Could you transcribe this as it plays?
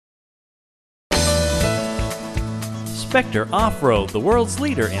Specter Off Road, the world's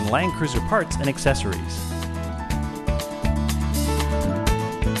leader in LandCruiser parts and accessories.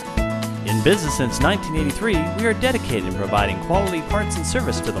 In business since 1983, we are dedicated in providing quality parts and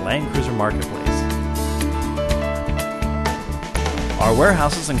service to the LandCruiser marketplace. Our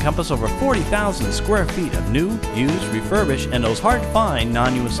warehouses encompass over 40,000 square feet of new, used, refurbished, and those hard-to-find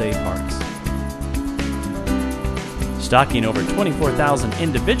non-USA parts. Stocking over 24,000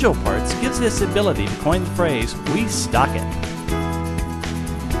 individual parts gives us the ability to coin the phrase, "We stock it."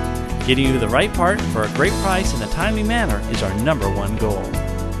 Getting you the right part for a great price in a timely manner is our #1 goal.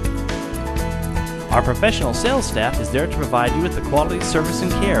 Our professional sales staff is there to provide you with the quality, service,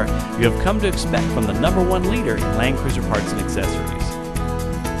 and care you have come to expect from the #1 leader in LandCruiser parts and accessories.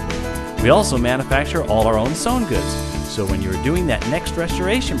 We also manufacture all our own sewn goods, so when you're doing that next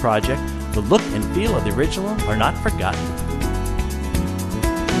restoration project, the look and feel of the original are not forgotten.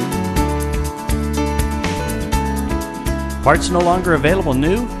 Parts no longer available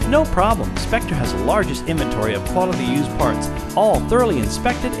new? No problem. Specter has the largest inventory of quality used parts, all thoroughly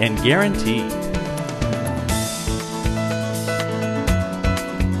inspected and guaranteed.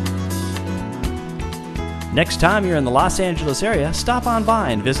 Next time you're in the Los Angeles area, stop on by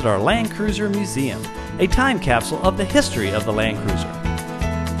and visit our LandCruiser Museum, a time capsule of the history of the LandCruiser.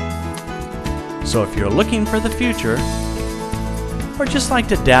 So if you're looking for the future, or just like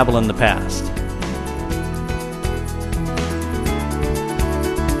to dabble in the past,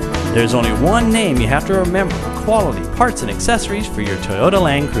 there's only one name you have to remember for quality parts and accessories for your Toyota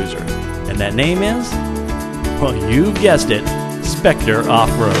LandCruiser, and that name is, well, you've guessed it, Specter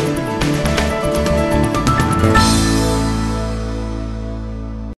Off Road.